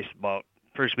shore ice about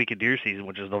first week of deer season,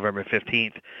 which is November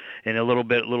 15th, and a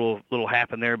little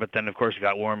happened there, but then of course it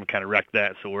got warm and kind of wrecked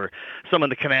that. So some of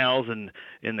the canals and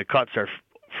the cuts are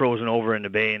frozen over in the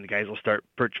bay, and the guys will start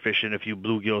perch fishing, a few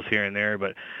bluegills here and there,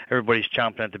 but everybody's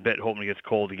chomping at the bit, hoping it gets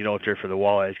cold to get out there for the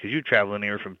walleyes, because you're traveling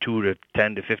anywhere from 2 to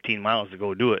 10 to 15 miles to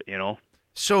go do it, you know.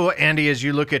 So, Andy, as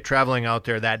you look at traveling out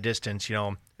there that distance, you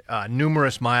know,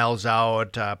 numerous miles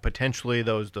out, potentially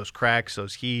those cracks,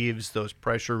 those heaves, those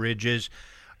pressure ridges,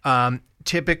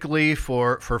 typically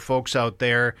for folks out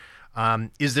there,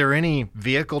 is there any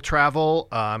vehicle travel,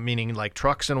 meaning like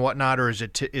trucks and whatnot, or is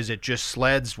it just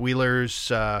sleds, wheelers,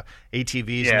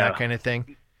 ATVs, and that kind of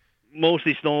thing?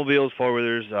 Mostly snowmobiles,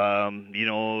 four-wheelers, you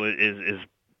know, is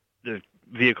the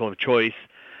vehicle of choice.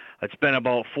 It's been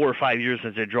about 4 or 5 years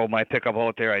since I drove my pickup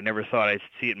out there. I never thought I'd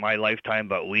see it in my lifetime,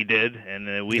 but we did,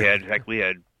 and we had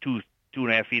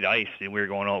 2.5 feet of ice, and we were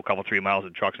going out a couple 3 miles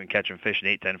in trucks and catching fish in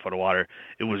 8-10 foot of water.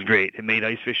 It was great. It made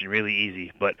ice fishing really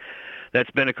easy, but that's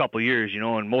been a couple years, you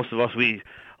know. And most of us, we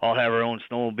all have our own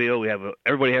snowmobile.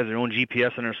 Everybody has their own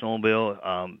GPS on their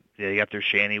snowmobile. They got their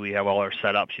shanty. We have all our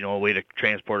setups, you know, a way to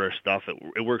transport our stuff.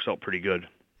 It works out pretty good.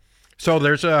 So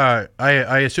there's I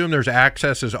assume there's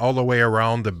accesses all the way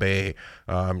around the bay.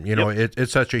 You know,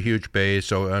 it's such a huge bay,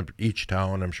 so each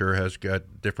town, I'm sure, has got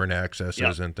different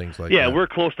accesses and things like that. Yeah, we're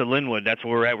close to Linwood. That's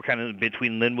where we're at. We're kind of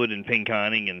between Linwood and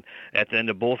Pinconning, and at the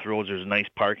end of both roads there's nice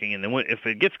parking. And then if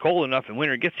it gets cold enough and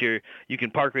winter gets here, you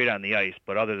can park right on the ice.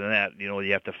 But other than that, you know,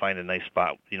 you have to find a nice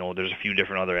spot. You know, there's a few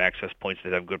different other access points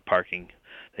that have good parking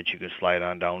that you can slide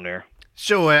on down there.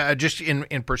 So just in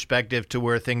perspective to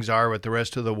where things are with the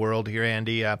rest of the world here,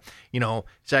 Andy,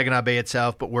 Saginaw Bay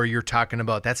itself, but where you're talking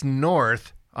about, that's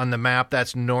north on the map.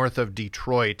 That's north of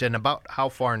Detroit. And about how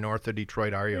far north of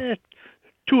Detroit are you?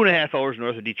 2.5 hours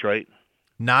north of Detroit.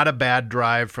 Not a bad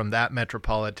drive from that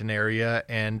metropolitan area,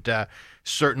 and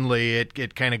certainly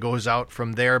it kind of goes out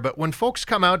from there. But when folks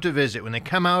come out to visit, when they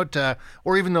come out,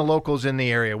 or even the locals in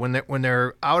the area, when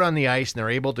they're out on the ice and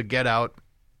they're able to get out,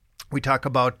 we talk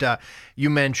about, you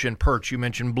mentioned perch, you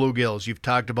mentioned bluegills, you've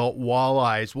talked about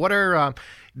walleyes. What are,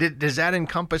 does that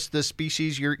encompass the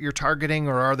species you're targeting,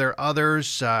 or are there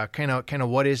others? Kind of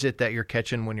what is it that you're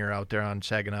catching when you're out there on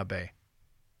Saginaw Bay?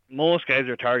 Most guys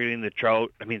are targeting the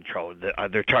trout.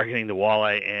 They're targeting the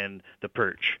walleye and the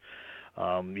perch.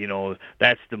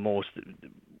 That's the most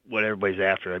what everybody's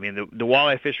after. I mean, the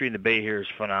walleye fishery in the bay here is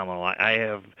phenomenal.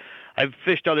 I've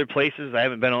fished other places. I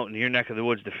haven't been out in your neck of the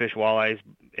woods to fish walleyes,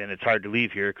 and it's hard to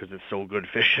leave here because it's so good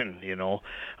fishing,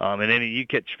 And then you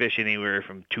catch fish anywhere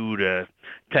from 2 to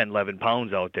 10, 11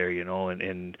 pounds out there,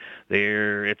 and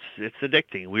it's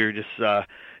addicting. We were just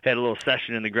had a little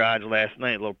session in the garage last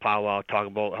night, a little powwow, talk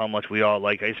about how much we all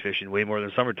like ice fishing way more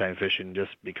than summertime fishing,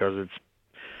 just because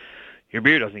your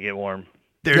beer doesn't get warm.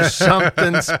 There's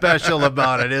something special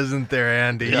about it, isn't there,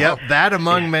 Andy? Yep, that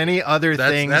among many other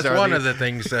things. That's one of the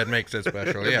things that makes it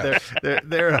special, yeah.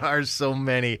 there are so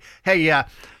many. Hey, yeah.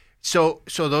 So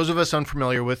those of us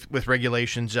unfamiliar with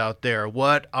regulations out there,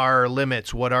 what are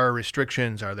limits? What are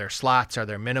restrictions? Are there slots? Are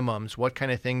there minimums? What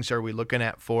kind of things are we looking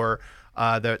at for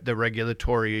the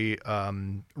regulatory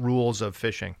rules of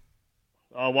fishing?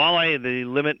 Walleye, the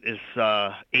limit is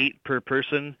 8 per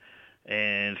person,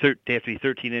 and they have to be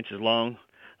 13 inches long.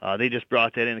 They just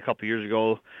brought that in a couple years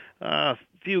ago. A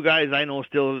few guys I know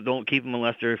still don't keep them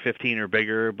unless they're 15 or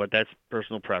bigger, but that's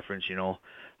personal preference,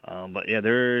 But yeah,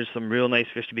 there's some real nice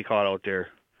fish to be caught out there.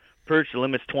 Perch, the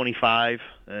limit's 25,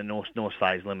 and no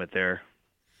size limit there.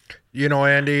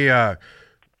 Andy,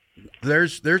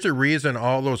 there's a reason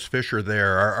all those fish are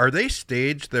there. Are they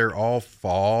staged there all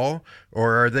fall,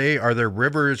 or are there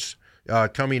rivers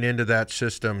coming into that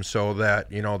system so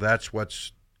that that's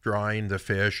what's drawing the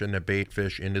fish and the bait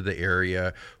fish into the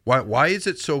area? Why is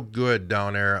it so good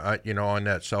down there, on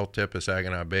that south tip of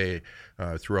Saginaw Bay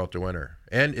throughout the winter?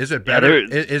 And is it better?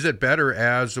 Is it better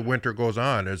as the winter goes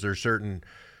on? Is there certain,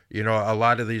 a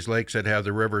lot of these lakes that have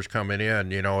the rivers coming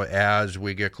in, as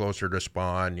we get closer to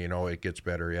spawn, it gets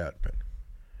better yet? But.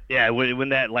 Yeah, when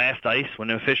that last ice, when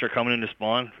the fish are coming into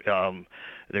spawn,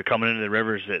 they're coming into the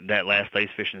rivers. That last ice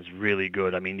fishing is really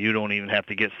good. I mean, you don't even have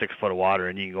to get 6 foot of water,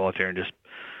 and you can go out there and just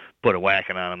put a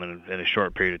whacking on them in a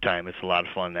short period of time. It's a lot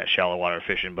of fun, that shallow water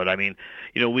fishing. But I mean,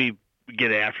 we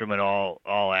get after them in all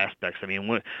aspects. I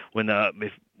mean,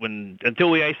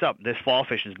 until we ice up, this fall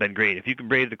fishing's been great. If you can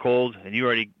brave the cold and you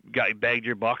already bagged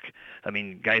your buck, I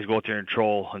mean, guys go out there and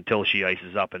troll until she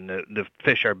ices up, and the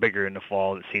fish are bigger in the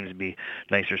fall. It seems to be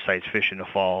nicer sized fish in the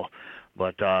fall.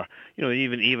 But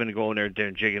even going there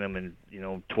and jigging them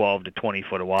in 12 to 20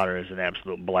 foot of water is an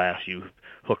absolute blast. You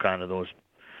hook onto those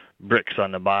bricks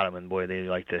on the bottom, and boy, they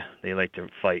like to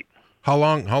fight. How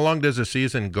long does the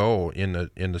season go in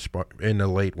the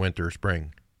late winter,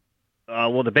 spring?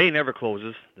 Well, the bay never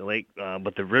closes, the lake,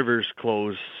 but the rivers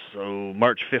close. So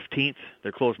March 15th,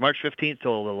 they're closed March 15th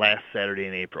till the last Saturday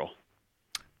in April.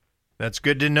 That's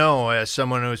good to know. As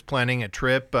someone who's planning a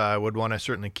trip, I would want to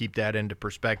certainly keep that into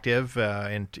perspective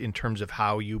in terms of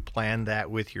how you plan that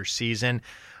with your season.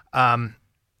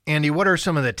 Andy, what are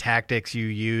some of the tactics you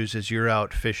use as you're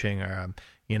out fishing?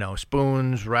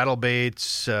 Spoons, rattle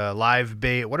baits, live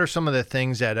bait. What are some of the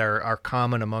things that are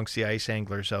common amongst the ice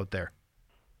anglers out there?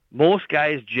 Most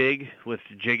guys jig with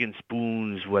jigging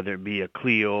spoons, whether it be a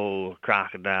Clio, a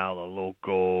Crocodile, a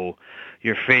Loco,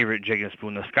 your favorite jigging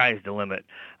spoon. The sky's the limit.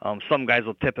 Some guys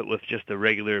will tip it with just a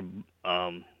regular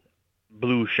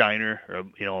blue shiner, or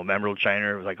emerald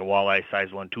shiner, like a walleye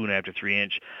size one, 2.5 to 3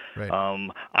 inch. Right.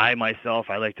 I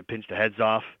like to pinch the heads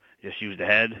off, just use the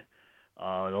head.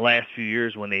 The last few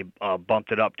years, when they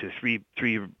bumped it up to three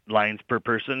lines per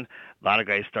person, a lot of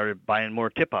guys started buying more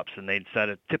tip-ups, and they'd set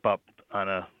a tip-up on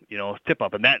a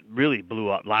tip-up, and that really blew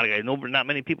up. A lot of guys, not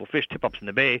many people fish tip-ups in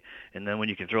the bay, and then when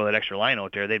you can throw that extra line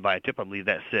out there, they'd buy a tip-up, leave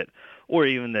that sit. Or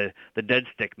even the dead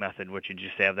stick method, which you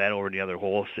just have that over in the other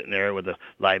hole, sitting there with a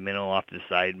live minnow off to the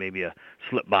side, maybe a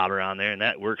slip bobber on there, and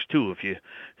that works too. If you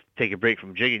take a break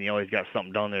from jigging, you always got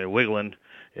something down there wiggling,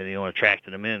 and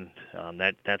attracting them in.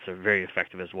 That's a very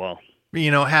effective as well.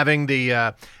 Having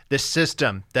the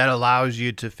system that allows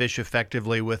you to fish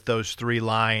effectively with those 3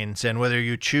 lines, and whether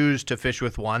you choose to fish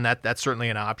with one, that's certainly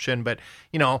an option. But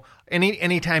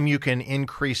anytime you can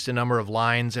increase the number of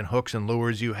lines and hooks and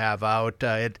lures you have out,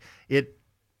 it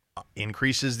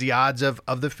increases the odds of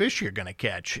the fish you're going to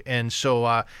catch. And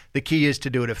so the key is to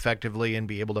do it effectively and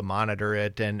be able to monitor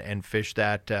it and fish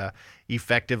that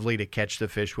effectively to catch the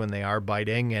fish when they are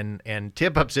biting. And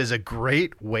tip-ups is a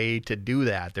great way to do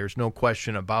that. There's no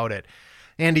question about it.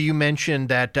 Andy, you mentioned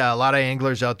that a lot of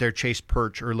anglers out there chase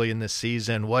perch early in the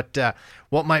season. What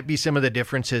might be some of the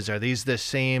differences? Are these the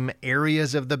same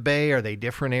areas of the bay? Are they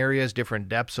different areas, different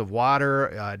depths of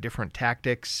water, different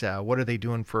tactics? What are they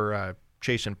doing for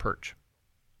chasing perch?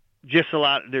 Just a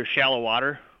lot. There's shallow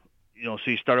water, so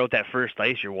you start out that first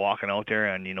ice, you're walking out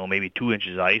there on, maybe 2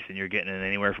 inches of ice, and you're getting in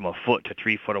anywhere from a foot to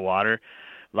 3 foot of water.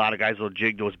 A lot of guys will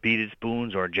jig those beaded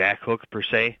spoons or jack hooks per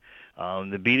se.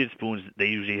 The beaded spoons, they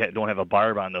usually don't have a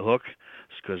barb on the hook,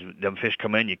 because them fish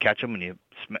come in, you catch them, and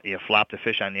you flop the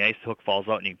fish on the ice, the hook falls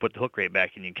out, and you put the hook right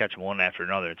back, and you catch them one after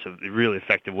another. It's a really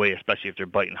effective way, especially if they're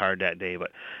biting hard that day. But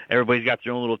everybody's got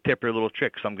their own little tip or little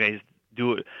trick. Some guys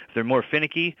do it. If they're more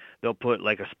finicky, they'll put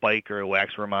like a spike or a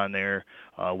waxworm on there,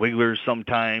 wigglers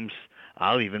sometimes.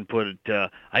 I'll even put it,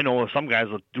 I know some guys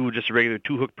will do just a regular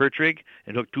 2-hook perch rig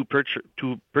and hook two perch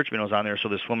minnows on there so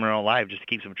they're swimming around live just to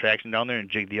keep some traction down there and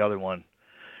jig the other one.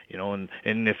 And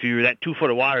if you're that 2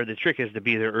 foot of water, the trick is to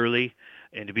be there early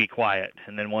and to be quiet.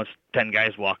 And then once 10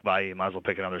 guys walk by, you might as well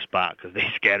pick another spot because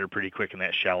they scatter pretty quick in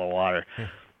that shallow water.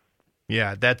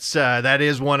 Yeah, that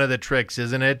is one of the tricks,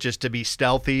 isn't it? Just to be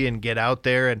stealthy and get out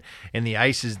there, and the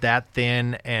ice is that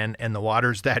thin and the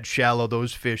water's that shallow.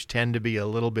 Those fish tend to be a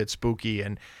little bit spooky,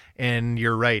 and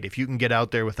you're right. If you can get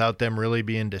out there without them really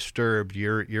being disturbed,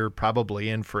 you're probably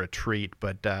in for a treat.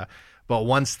 But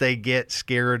once they get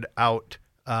scared out,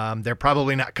 they're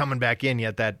probably not coming back in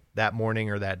yet that morning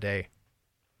or that day.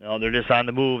 No, they're just on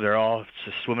the move. They're all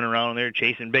just swimming around there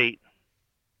chasing bait.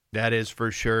 That is for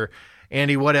sure.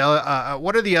 Andy, what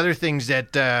are the other things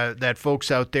that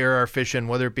folks out there are fishing,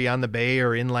 whether it be on the bay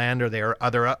or inland, or there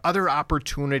are other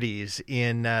opportunities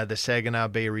in the Saginaw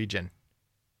Bay region?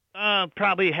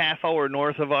 Probably a half hour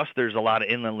north of us, there's a lot of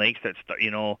inland lakes that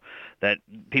that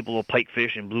people will pike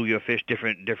fish and bluegill fish,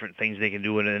 different things they can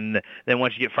do. And then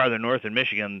once you get farther north in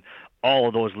Michigan, all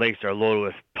of those lakes are loaded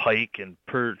with pike and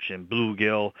perch and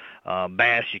bluegill.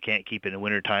 Bass you can't keep in the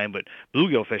wintertime, but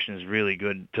bluegill fishing is really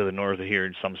good to the north of here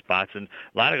in some spots. And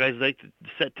a lot of guys like to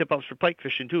set tip-ups for pike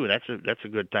fishing too. That's a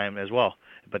good time as well.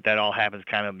 But that all happens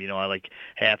kind of, like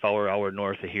half hour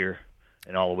north of here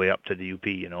and all the way up to the UP,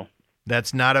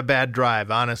 That's not a bad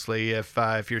drive, honestly.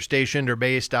 If you're stationed or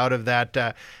based out of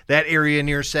that area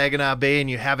near Saginaw Bay and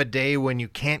you have a day when you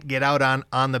can't get out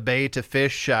on the bay to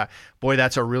fish, boy,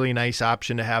 that's a really nice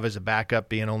option to have as a backup,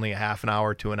 being only a half an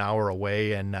hour to an hour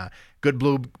away. And good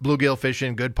bluegill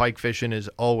fishing, good pike fishing is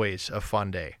always a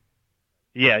fun day.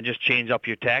 Yeah, just change up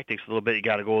your tactics a little bit. You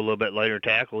got to go a little bit lighter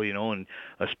tackle, and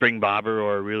a spring bobber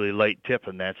or a really light tip,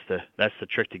 and that's the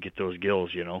trick to get those gills,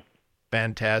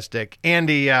 Fantastic.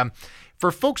 Andy,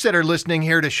 for folks that are listening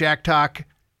here to Shack Talk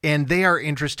and they are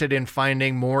interested in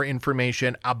finding more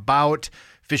information about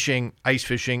fishing, ice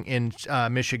fishing in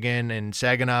Michigan and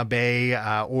Saginaw Bay,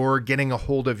 or getting a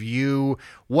hold of you,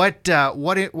 what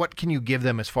can you give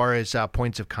them as far as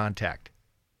points of contact?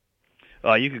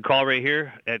 You can call right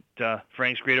here at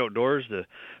Frank's Great Outdoors. The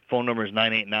phone number is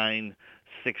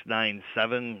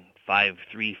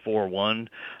 989-697-5341.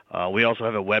 We also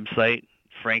have a website,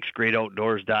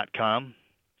 franksgreatoutdoors.com.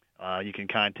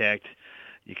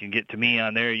 You can get to me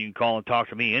on there. You can call and talk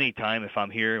to me anytime if I'm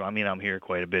here. I'm here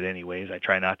quite a bit anyways. I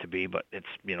try not to be, but it's,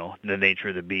 the nature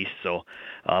of the beast. So,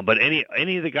 but any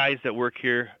of the guys that work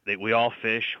here, we all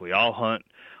fish, we all hunt,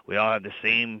 we all have the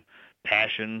same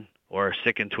passion or a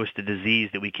sick and twisted disease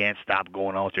that we can't stop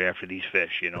going out there after these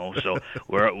fish, So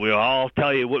we all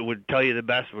tell you what would tell you the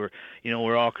best. We're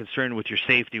all concerned with your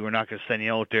safety. We're not going to send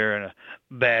you out there on a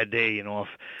bad day.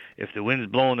 If the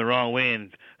wind's blowing the wrong way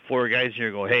and 4 guys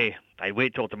here go, hey, I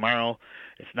wait till tomorrow.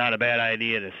 It's not a bad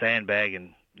idea to sandbag and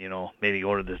maybe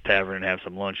go to this tavern and have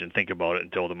some lunch and think about it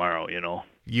until tomorrow.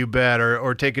 You bet,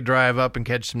 or take a drive up and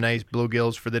catch some nice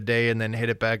bluegills for the day and then hit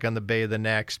it back on the bay the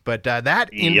next. But that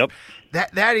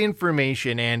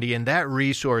information, Andy, and that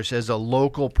resource as a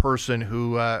local person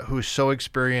who's so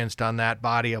experienced on that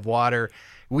body of water,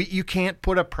 you can't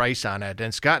put a price on it.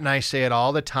 And Scott and I say it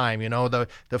all the time.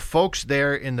 The folks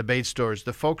there in the bait stores,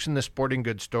 the folks in the sporting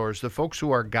goods stores, the folks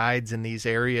who are guides in these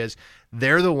areas,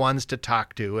 they're the ones to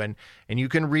talk to. And you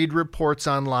can read reports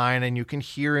online and you can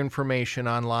hear information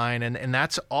online. And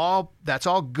that's all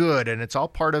good. And it's all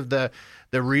part of the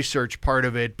research part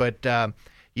of it. But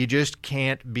you just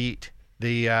can't beat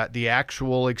the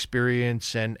actual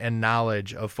experience and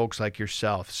knowledge of folks like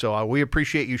yourself. So we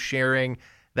appreciate you sharing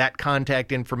that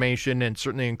contact information, and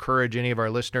certainly encourage any of our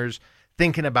listeners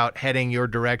thinking about heading your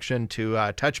direction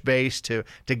to touch base, to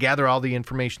gather all the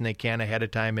information they can ahead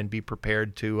of time and be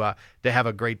prepared to have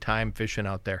a great time fishing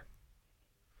out there.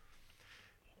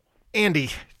 Andy,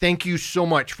 thank you so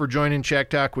much for joining Shack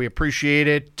Talk. We appreciate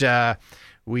it.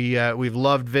 We've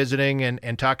loved visiting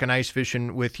and talking ice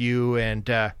fishing with you.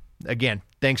 And again,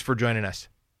 thanks for joining us.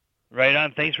 Right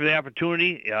on. Thanks for the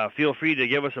opportunity. Feel free to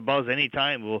give us a buzz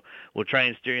anytime. We'll try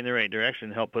and steer you in the right direction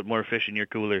and help put more fish in your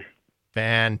cooler.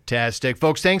 Fantastic.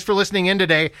 Folks, thanks for listening in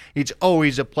today. It's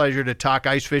always a pleasure to talk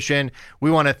ice fishing.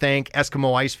 We want to thank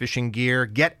Eskimo Ice Fishing Gear,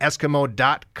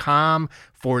 GetEskimo.com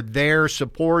for their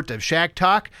support of Shack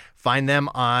Talk. Find them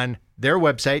on their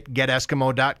website,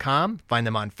 GetEskimo.com. Find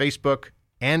them on Facebook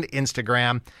and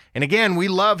Instagram. And again, we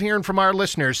love hearing from our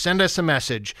listeners. Send us a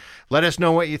message. Let us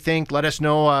know what you think. Let us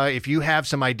know if you have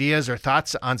some ideas or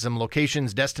thoughts on some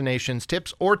locations, destinations,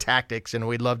 tips, or tactics, and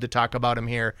we'd love to talk about them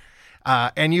here.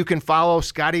 And you can follow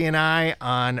Scotty and I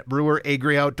on Brewer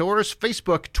Agri Outdoors,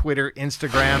 Facebook, Twitter,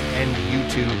 Instagram, and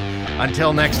YouTube.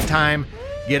 Until next time,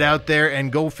 get out there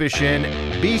and go fishing.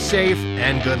 Be safe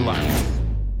and good luck.